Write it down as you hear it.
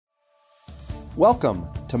Welcome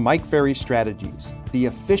to Mike Ferry Strategies, the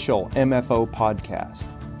official MFO podcast.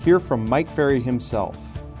 Hear from Mike Ferry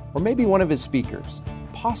himself, or maybe one of his speakers,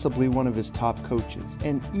 possibly one of his top coaches,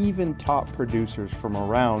 and even top producers from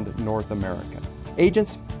around North America.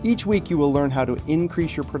 Agents, each week you will learn how to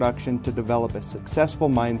increase your production to develop a successful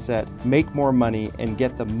mindset, make more money, and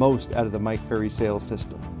get the most out of the Mike Ferry sales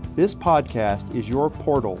system. This podcast is your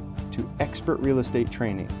portal to expert real estate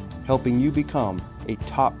training, helping you become a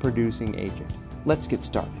top producing agent. Let's get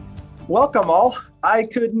started. Welcome all. I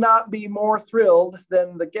could not be more thrilled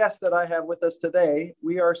than the guest that I have with us today.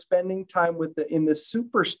 We are spending time in the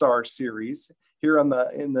Superstar series here in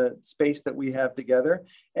the space that we have together.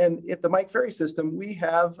 And at the Mike Ferry system, we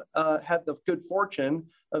have had the good fortune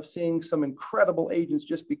of seeing some incredible agents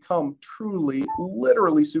just become truly,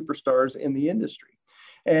 literally superstars in the industry.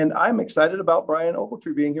 And I'm excited about Brian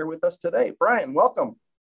Ogletree being here with us today. Brian, welcome.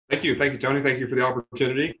 Thank you, Tony. Thank you for the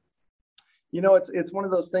opportunity. You know, it's one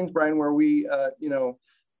of those things, Brian, where we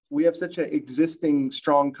have such an existing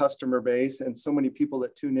strong customer base and so many people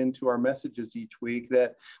that tune into our messages each week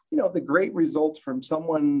that, you know, the great results from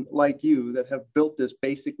someone like you that have built this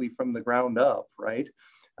basically from the ground up, right?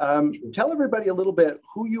 Tell everybody a little bit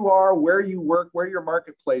who you are, where you work, where your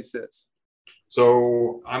marketplace is.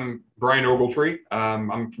 So I'm Brian Ogletree.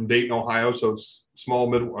 I'm from Dayton, Ohio. So it's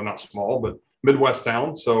not small, but Midwest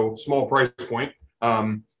town. So small price point.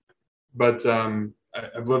 But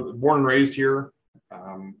I've born and raised here.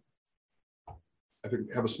 I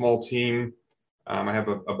have a small team. I have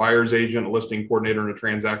a buyer's agent, a listing coordinator, and a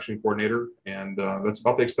transaction coordinator, and that's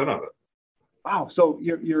about the extent of it. Wow! So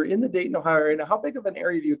you're in the Dayton, Ohio area now. How big of an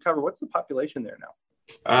area do you cover? What's the population there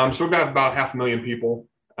now? So we've got about 500,000 people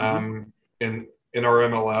in our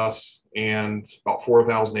MLS, and about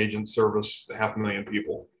 4,000 agents service 500,000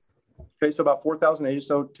 people. Okay, so about 4,000 agents.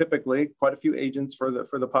 So typically, quite a few agents for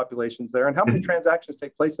the populations there. And how many transactions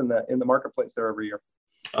take place in the marketplace there every year?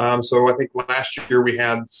 So I think last year we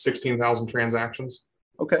had 16,000 transactions.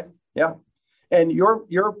 Okay, yeah. And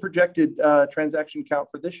your projected transaction count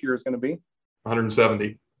for this year is going to be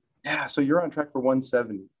 170. Yeah, so you're on track for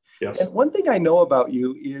 170. Yes. And one thing I know about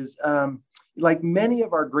you is, like many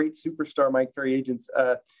of our great superstar Mike Ferry agents,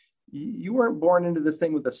 you weren't born into this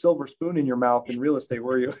thing with a silver spoon in your mouth in real estate,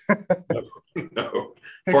 were you? No,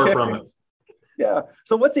 far from it. Yeah.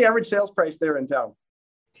 So what's the average sales price there in town?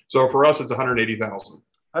 So for us, it's $180,000.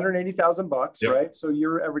 $180,000, yep. Right? So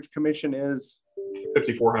your average commission is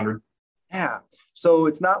 $5,400. Yeah. So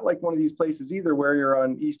it's not like one of these places either where you're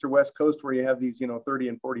on East or West Coast where you have these, $30,000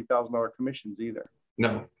 and $40,000 commissions either.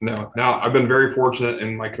 No. Now I've been very fortunate,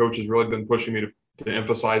 and my coach has really been pushing me to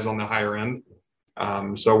emphasize on the higher end.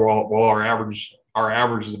 So while our average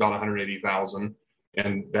is about 180,000,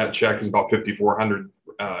 and that check is about 5,400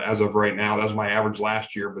 as of right now. That was my average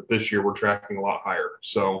last year, but this year we're tracking a lot higher.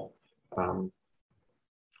 So, tell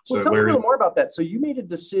me a little more about that. So you made a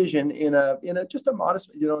decision in a just a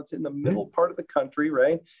modest, it's in the middle part of the country,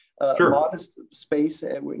 right? Sure. Modest space,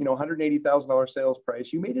 $180,000 sales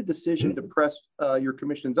price. You made a decision to press your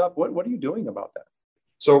commissions up. What are you doing about that?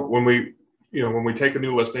 So when we take a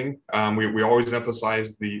new listing, we always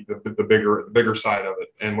emphasize the bigger side of it.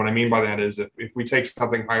 And what I mean by that is if we take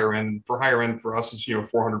something higher end for us is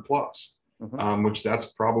 400 plus, which that's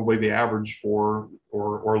probably the average or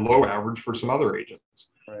low average for some other agents.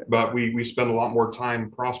 Right. But we spend a lot more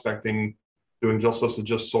time prospecting, doing just listed,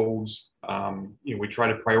 just solds. We try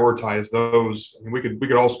to prioritize those. I mean, we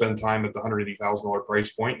could all spend time at the $180,000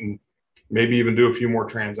 price point and maybe even do a few more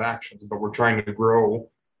transactions, but we're trying to grow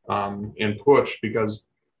and push because,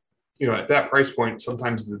 at that price point,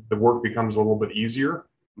 sometimes the work becomes a little bit easier.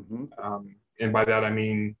 And by that, I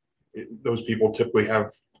mean, those people typically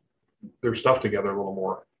have their stuff together a little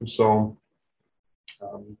more. So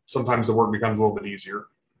sometimes the work becomes a little bit easier.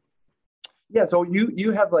 Yeah. So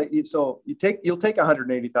you have you'll take a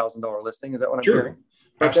 $180,000 listing. Is that what I'm Sure. hearing?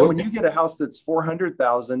 But Absolutely. then when you get a house that's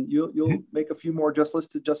 400,000, you'll make a few more just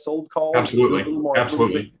listed, just sold calls. Absolutely.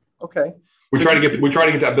 Absolutely. Okay. We try to get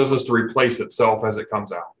that business to replace itself as it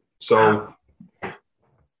comes out. So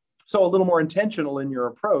a little more intentional in your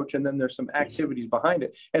approach, and then there's some activities behind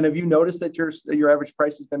it. And have you noticed that your average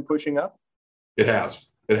price has been pushing up? It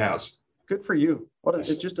has. Good for you.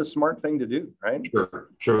 It's just a smart thing to do, right?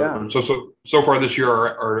 Sure. Yeah. So far this year,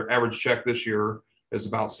 our average check this year is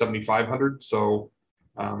about 7,500. So,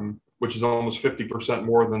 which is almost 50%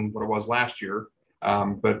 more than what it was last year.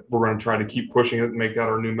 But we're going to try to keep pushing it and make that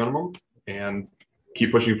our new minimum and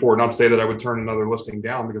keep pushing forward. Not to say that I would turn another listing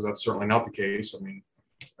down, because that's certainly not the case. I mean,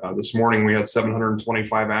 this morning we had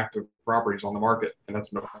 725 active properties on the market, and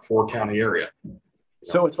that's in a 4-county area.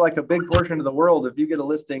 So it's like a big portion of the world. If you get a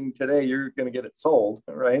listing today, you're going to get it sold,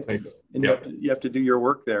 right? And you have to do your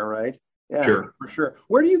work there, right? Yeah, sure. For sure.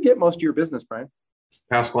 Where do you get most of your business, Brian?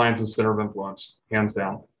 Past clients and center of influence, hands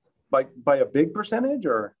down. By a big percentage,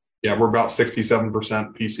 or? Yeah, we're about 67%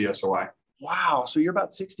 PCSOI. Wow. So you're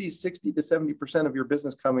about 60 to 70% of your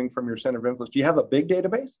business coming from your center of influence. Do you have a big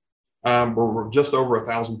database? We're just over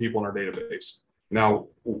 1,000 people in our database. Now,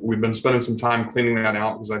 we've been spending some time cleaning that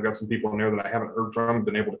out because I've got some people in there that I haven't heard from,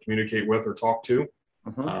 been able to communicate with or talk to.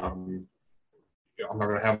 Mm-hmm. I'm not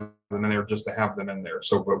going to have them in there just to have them in there.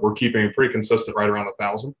 So, but we're keeping it pretty consistent right around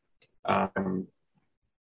 1,000.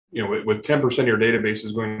 With 10% of your database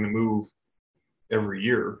is going to move every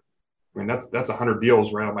year. I mean, that's 100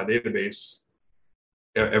 deals right on my database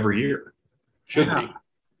every year. Should be.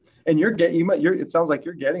 And it sounds like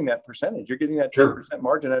you're getting that percentage. You're getting that 10%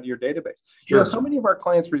 margin out of your database. Sure. So many of our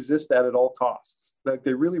clients resist that at all costs. Like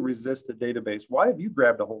they really resist the database. Why have you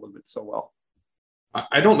grabbed a hold of it so well?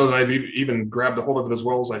 I don't know that I've even grabbed a hold of it as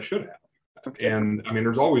well as I should have. Okay. And I mean,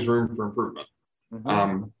 there's always room for improvement.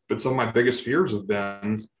 Mm-hmm. But some of my biggest fears have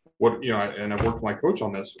been and I've worked with my coach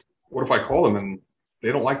on this. What if I call them and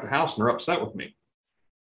they don't like the house and they're upset with me?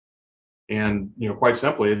 And, quite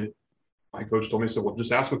simply, my coach told me, he said, well,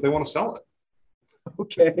 just ask them if they want to sell it.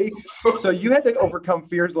 Okay. So you had to overcome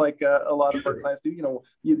fears like a lot of our clients do.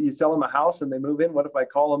 You sell them a house and they move in. What if I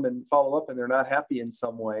call them and follow up and they're not happy in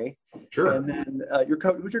some way? Sure. And then your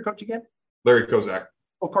coach, who's your coach again? Larry Kozak.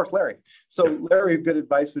 Of course, Larry. So yeah. Larry, good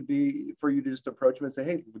advice would be for you to just approach him and say,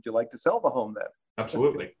 hey, would you like to sell the home then?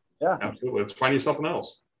 Absolutely. Yeah. Absolutely. Let's find you something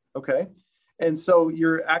else. Okay. And so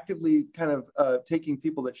you're actively kind of taking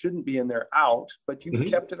people that shouldn't be in there out, but you've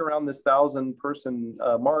kept it around this 1,000-person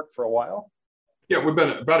mark for a while. Yeah, we've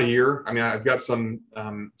been about a year. I mean, I've got some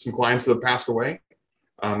clients that have passed away.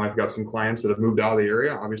 I've got some clients that have moved out of the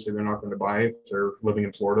area. Obviously, they're not going to buy if they're living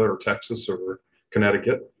in Florida or Texas or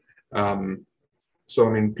Connecticut. So,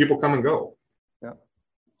 I mean, people come and go.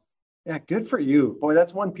 Yeah, good for you. Boy,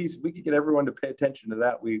 that's one piece. If we could get everyone to pay attention to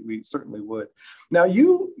that, we certainly would. Now,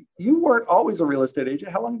 you weren't always a real estate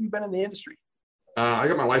agent. How long have you been in the industry? I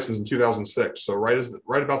got my license in 2006. So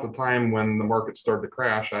right about the time when the market started to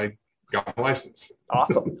crash, I got my license.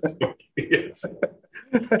 Awesome. Yes.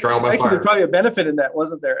 Trial by Actually, fire. there's probably a benefit in that,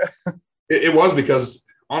 wasn't there? It was, because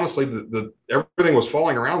honestly, everything was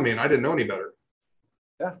falling around me and I didn't know any better.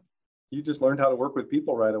 Yeah. You just learned how to work with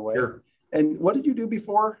people right away. Sure. And what did you do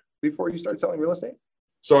before you started selling real estate?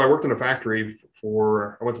 So I worked in a factory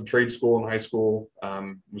I went to trade school in high school,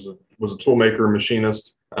 was a tool maker,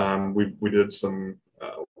 machinist. We did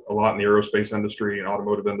a lot in the aerospace industry and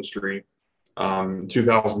automotive industry. In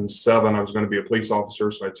 2007, I was going to be a police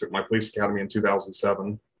officer. So I took my police academy in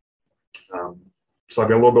 2007. So I've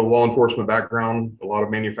got a little bit of law enforcement background, a lot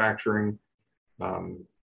of manufacturing. In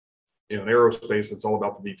aerospace, it's all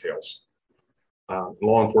about the details.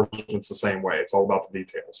 Law enforcement's the same way. It's all about the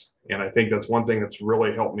details. And I think that's one thing that's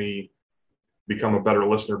really helped me become a better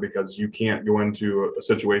listener, because you can't go into a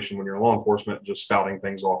situation when you're in law enforcement just spouting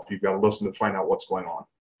things off. You've got to listen to find out what's going on.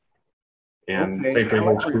 And same thing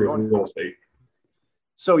holds true with real estate.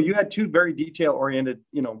 So you had two very detail-oriented,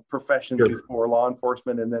 professions before, law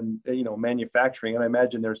enforcement and then, manufacturing. And I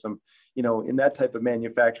imagine there's some, in that type of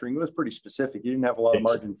manufacturing, it was pretty specific. You didn't have a lot of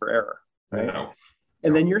margin for error, right? No.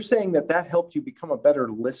 And then you're saying that helped you become a better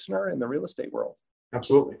listener in the real estate world.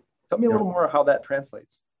 Absolutely. Tell me a little more how that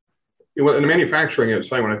translates. In the manufacturing, it was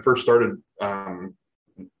funny when I first started.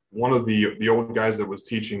 One of the old guys that was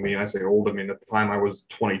teaching me, and I say old, I mean at the time I was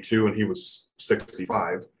 22 and he was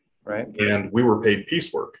 65. Right. And we were paid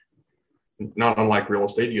piecework. Not unlike real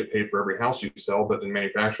estate, you get paid for every house you sell, but in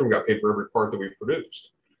manufacturing, we got paid for every part that we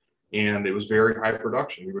produced. And it was very high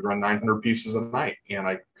production. We would run 900 pieces a night, and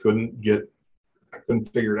I couldn't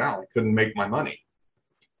figure it out. I couldn't make my money.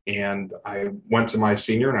 And I went to my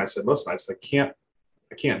senior and I said, listen, I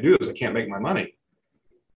can't do this. I can't make my money.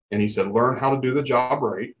 And he said, learn how to do the job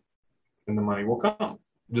right and the money will come.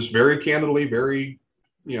 Just very candidly, very,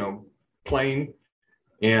 plain.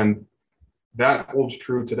 And that holds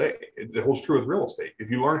true today. It holds true with real estate.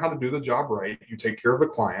 If you learn how to do the job right, you take care of the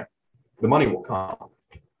client, the money will come.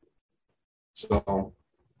 So,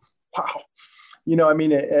 wow.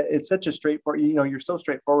 It's such a straightforward, you're so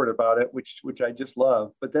straightforward about it, which I just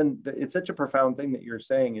love. But then it's such a profound thing that you're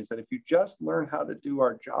saying is that if you just learn how to do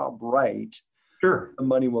our job right, sure, the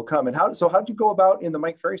money will come. And how'd you go about in the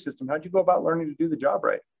Mike Ferry system? How'd you go about learning to do the job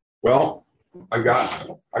right? Well, I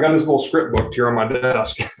got this little script book here on my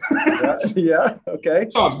desk. Yeah. Okay.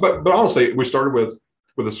 So, but honestly, we started with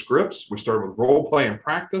the scripts. We started with role play and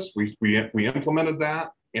practice. We implemented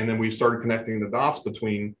that, and then we started connecting the dots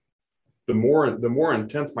between the more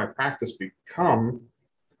intense my practice become,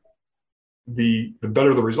 the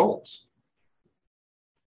better the results.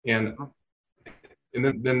 And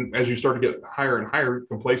then as you start to get higher and higher,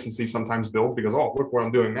 complacency sometimes builds because, oh, look what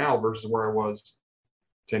I'm doing now versus where I was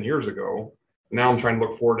 10 years ago. Now I'm trying to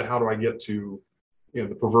look forward to how do I get to,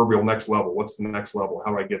 the proverbial next level? What's the next level?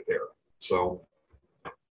 How do I get there? So,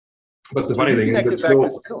 but the funny thing is, it's still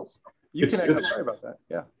skills. Sorry about that.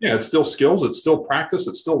 Yeah. Yeah, it's still skills. It's still practice.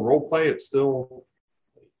 It's still role play. It's still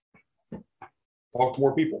talk to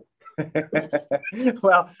more people.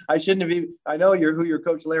 Well, I shouldn't have even, I know who your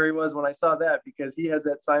coach Larry was when I saw that, because he has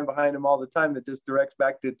that sign behind him all the time that just directs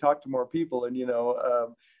back to talk to more people, and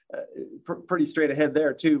pretty straight ahead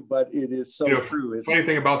there too, but it is so true. The funny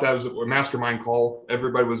thing about that is a mastermind call.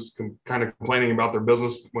 Everybody was kind of complaining about their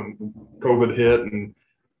business when COVID hit, and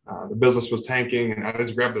the business was tanking, and I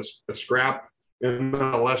just grabbed a scrap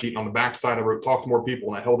MLS sheet, and on the backside I wrote talk to more people,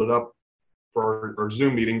 and I held it up for our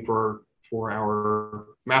Zoom meeting for our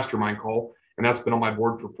mastermind call, and that's been on my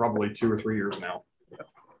board for probably 2 or 3 years now.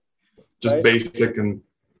 Just right. Basic. And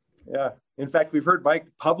yeah, in fact, we've heard Mike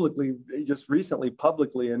just recently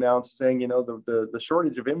publicly announced saying, the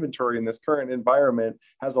shortage of inventory in this current environment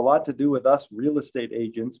has a lot to do with us real estate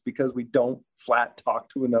agents, because we don't flat talk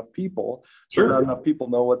to enough people. So not enough people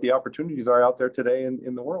know what the opportunities are out there today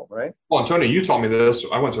in the world, right? Well, Tony, you taught me this.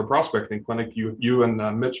 I went to a prospecting clinic you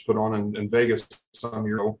and Mitch put on in Vegas some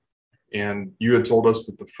year ago. And you had told us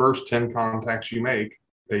that the first 10 contacts you make,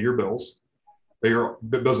 pay your bills, pay your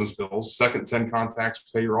business bills. Second 10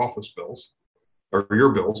 contacts, pay your office bills, or your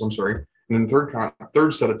bills, I'm sorry. And then the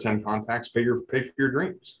third set of 10 contacts, pay for your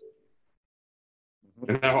dreams.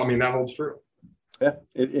 And that holds true. Yeah,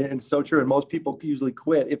 it's so true. And most people usually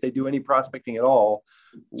quit if they do any prospecting at all,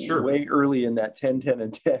 way early in that 10, 10,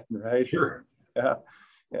 and 10, right? Sure. Yeah.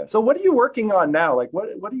 Yeah. So what are you working on now? Like what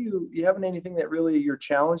do you having anything that really you're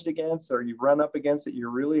challenged against, or you've run up against that you're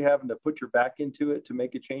really having to put your back into it to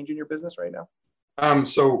make a change in your business right now?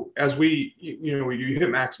 So as you hit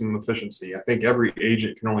maximum efficiency, I think every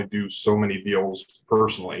agent can only do so many deals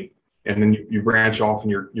personally. And then you branch off, and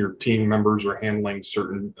your team members are handling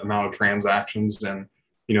certain amount of transactions, and,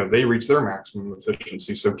 they reach their maximum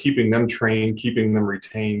efficiency. So keeping them trained, keeping them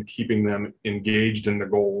retained, keeping them engaged in the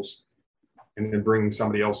goals, and then bringing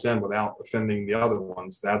somebody else in without offending the other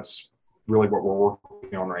ones. That's really what we're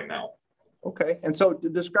working on right now. Okay. And so to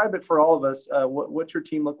describe it for all of us, what's your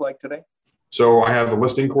team look like today? So I have a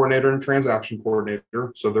listing coordinator and a transaction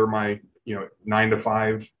coordinator. So they're my, 9 to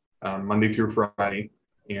 5, Monday through Friday.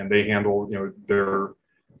 And they handle, the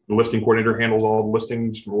listing coordinator handles all the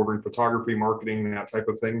listings from ordering photography, marketing, that type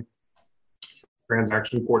of thing.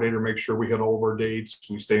 Transaction coordinator makes sure we hit all of our dates.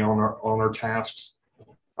 We stay on our tasks.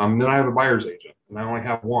 Then I have a buyer's agent, and I only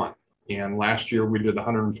have one. And last year we did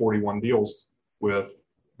 141 deals with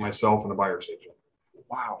myself and a buyer's agent.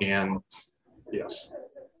 Wow. And yes.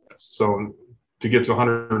 So to get to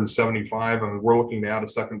 175, we're looking to add a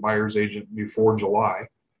second buyer's agent before July.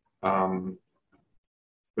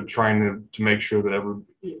 But trying to make sure that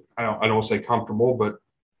I don't want to say comfortable, but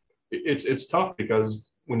it's tough, because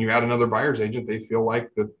when you add another buyer's agent, they feel like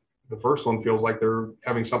the first one feels like they're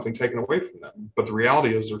having something taken away from them. But the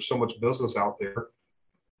reality is there's so much business out there.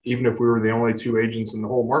 Even if we were the only 2 agents in the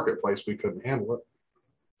whole marketplace, we couldn't handle it.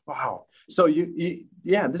 Wow. So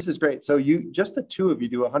this is great. So just the 2 of you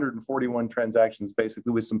do 141 transactions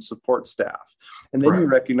basically with some support staff. And then Correct. You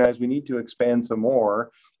recognize we need to expand some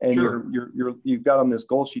more. And sure. you've got on this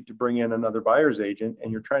goal sheet to bring in another buyer's agent,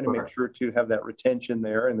 and you're trying to make sure to have that retention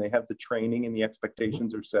there, and they have the training and the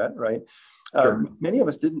expectations are set, right? Sure. Many of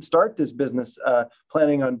us didn't start this business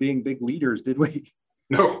planning on being big leaders, did we?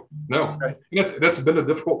 No. Right. That's been a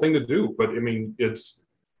difficult thing to do, but it's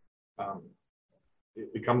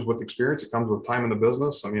it comes with experience. It comes with time in the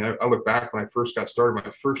business. I look back when I first got started, when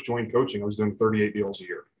I first joined coaching, I was doing 38 deals a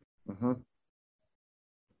year. Mm-hmm.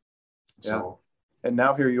 So, and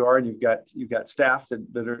now here you are, and you've got staff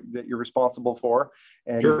that you're responsible for,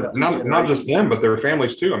 and sure, not just them, but their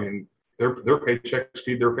families too. Their paychecks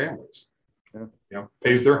feed their families. Yeah.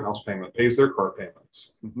 Pays their house payment, pays their car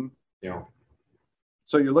payments. Mm-hmm.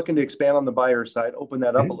 So you're looking to expand on the buyer side, open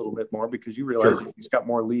that up a little bit more, because you realize you've got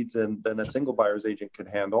more leads than a single buyer's agent could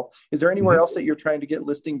handle. Is there anywhere else that you're trying to get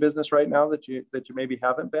listing business right now that you maybe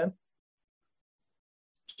haven't been?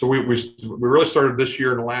 So we really started this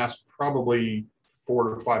year. In the last probably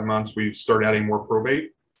 4 to 5 months, we started adding more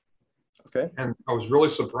probate. Okay. And I was really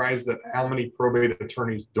surprised at how many probate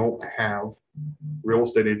attorneys don't have real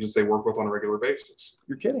estate agents they work with on a regular basis.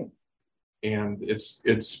 You're kidding. And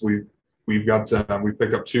we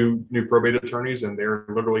picked up 2 new probate attorneys, and they're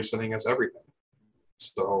literally sending us everything.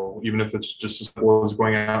 So even if it's just as simple as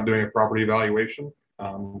going out and doing a property evaluation,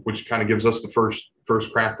 which kind of gives us the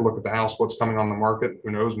first crack to look at the house, what's coming on the market.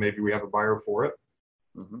 Who knows? Maybe we have a buyer for it,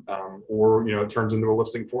 or it turns into a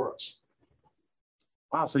listing for us.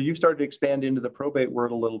 Wow. So you've started to expand into the probate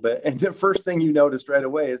world a little bit. And the first thing you noticed right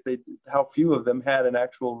away is how few of them had an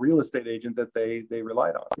actual real estate agent that they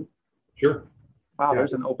relied on. Sure. Wow. Yeah.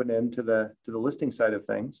 There's an open end to the listing side of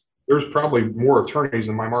things. There's probably more attorneys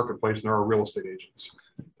in my marketplace than there are real estate agents.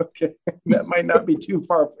 Okay. That might not be too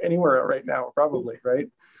far anywhere right now, probably, right?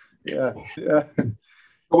 Yeah. Yeah.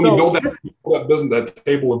 When you build that business, that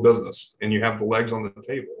table of business, and you have the legs on the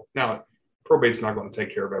table. Now, probate's not going to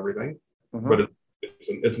take care of everything, but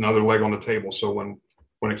it's another leg on the table. So when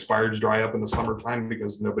expireds dry up in the summertime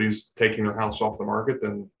because nobody's taking their house off the market,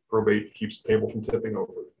 then probate keeps the table from tipping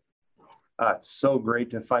over. It's so great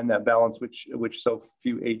to find that balance, which so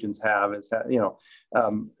few agents have. Is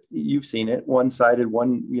you've seen it, one-sided,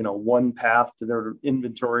 one path to their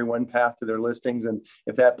inventory, one path to their listings, and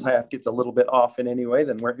if that path gets a little bit off in any way,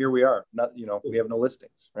 then here we are. We have no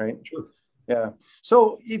listings, right? Sure. Yeah.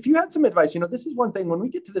 So if you had some advice, this is one thing when we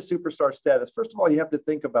get to the superstar status, first of all, you have to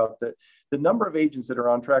think about the number of agents that are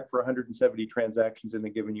on track for 170 transactions in a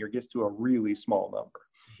given year gets to a really small number.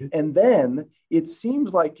 Mm-hmm. And then it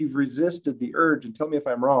seems like you've resisted the urge, and tell me if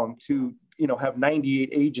I'm wrong, to, have 98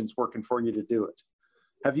 agents working for you to do it.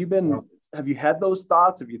 Have you had those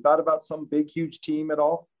thoughts? Have you thought about some big, huge team at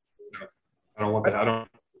all? No, I don't want that.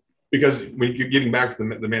 Because when you're getting back to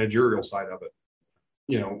the managerial side of it,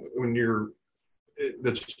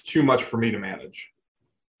 that's too much for me to manage.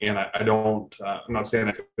 And I don't, I'm not saying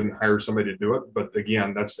I couldn't hire somebody to do it, but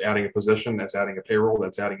again, that's adding a position, that's adding a payroll,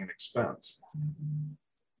 that's adding an expense.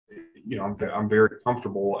 I'm very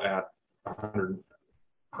comfortable at 100,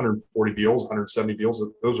 140 deals, 170 deals.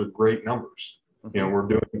 Those are great numbers. We're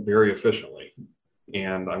doing it very efficiently.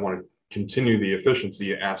 And I want to continue the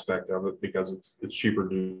efficiency aspect of it because it's cheaper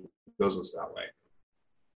to do business that way.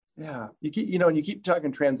 Yeah, you keep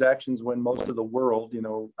talking transactions when most of the world,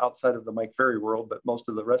 outside of the Mike Ferry world, but most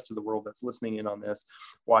of the rest of the world that's listening in on this,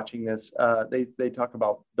 watching this, they talk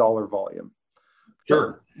about dollar volume.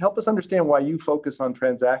 Sure. So help us understand why you focus on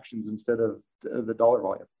transactions instead of the dollar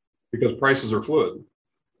volume. Because prices are fluid.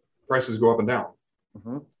 Prices go up and down.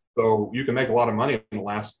 Mm-hmm. So you can make a lot of money in the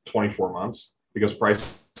last 24 months because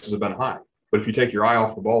prices have been high. But if you take your eye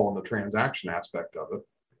off the ball on the transaction aspect of it,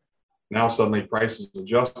 now suddenly prices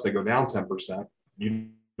adjust, they go down 10%. You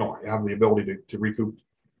don't have the ability to recoup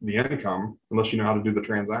the income unless you know how to do the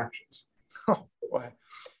transactions. Oh, boy.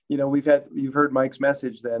 You've heard Mike's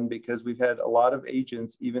message then, because we've had a lot of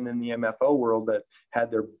agents, even in the MFO world, that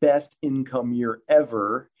had their best income year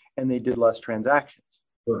ever, and they did less transactions.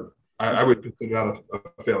 Sure. I would consider that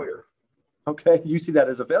a failure. Okay. You see that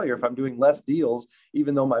as a failure. If I'm doing less deals,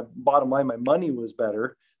 even though my bottom line, my money was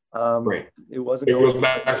better, right. It wasn't. It goes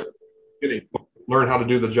back. Learn how to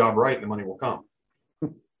do the job right, and the money will come.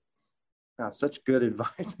 Such good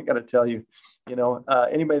advice. I got to tell you,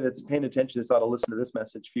 anybody that's paying attention to this ought to listen to this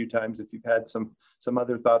message a few times. If you've had some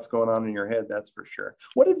other thoughts going on in your head, that's for sure.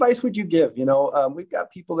 What advice would you give? We've got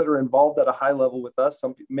people that are involved at a high level with us.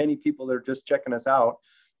 Many people that are just checking us out.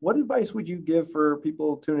 What advice would you give for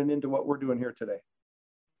people tuning into what we're doing here today?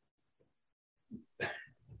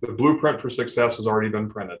 The blueprint for success has already been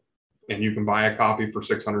printed, and you can buy a copy for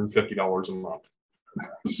 $650 a month.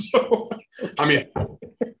 So, I mean,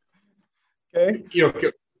 okay.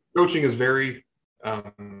 Coaching is very, I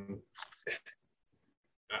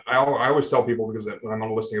always tell people, because when I'm on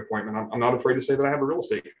a listing appointment, I'm not afraid to say that I have a real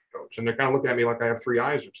estate coach, and they kind of look at me like I have three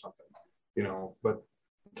eyes or something, but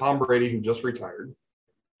Tom Brady, who just retired,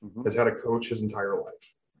 has had a coach his entire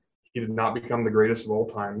life. He did not become the greatest of all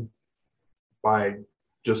time by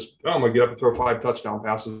just, I'm going to get up and throw 5 touchdown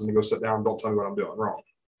passes and go sit down. Don't tell me what I'm doing wrong.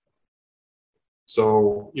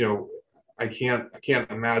 So, I can't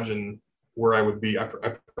imagine where I would be. I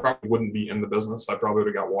probably wouldn't be in the business. I probably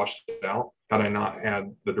would have got washed out had I not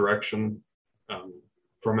had the direction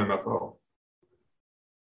from MFO.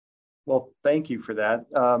 Well, thank you for that.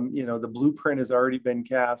 The blueprint has already been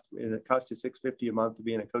cast, and it cost you $650 a month to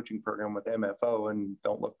be in a coaching program with MFO, and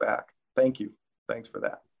don't look back. Thank you. Thanks for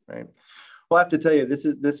that. Right. Well, I have to tell you, this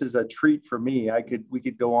is a treat for me. We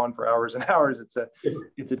could go on for hours and hours.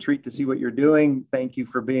 It's a treat to see what you're doing. Thank you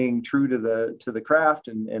for being true to the craft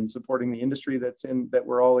and supporting the industry that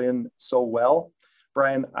we're all in so well.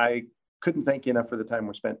 Brian, I couldn't thank you enough for the time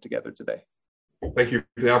we spent together today. Thank you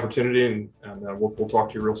for the opportunity, and we'll talk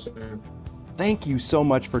to you real soon. Thank you so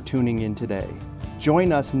much for tuning in today.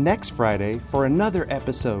 Join us next Friday for another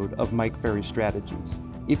episode of Mike Ferry Strategies.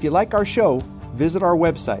 If you like our show, visit our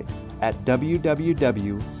website at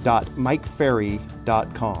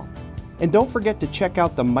www.mikeferry.com. And don't forget to check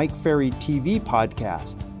out the Mike Ferry TV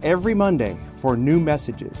podcast every Monday for new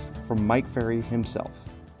messages from Mike Ferry himself.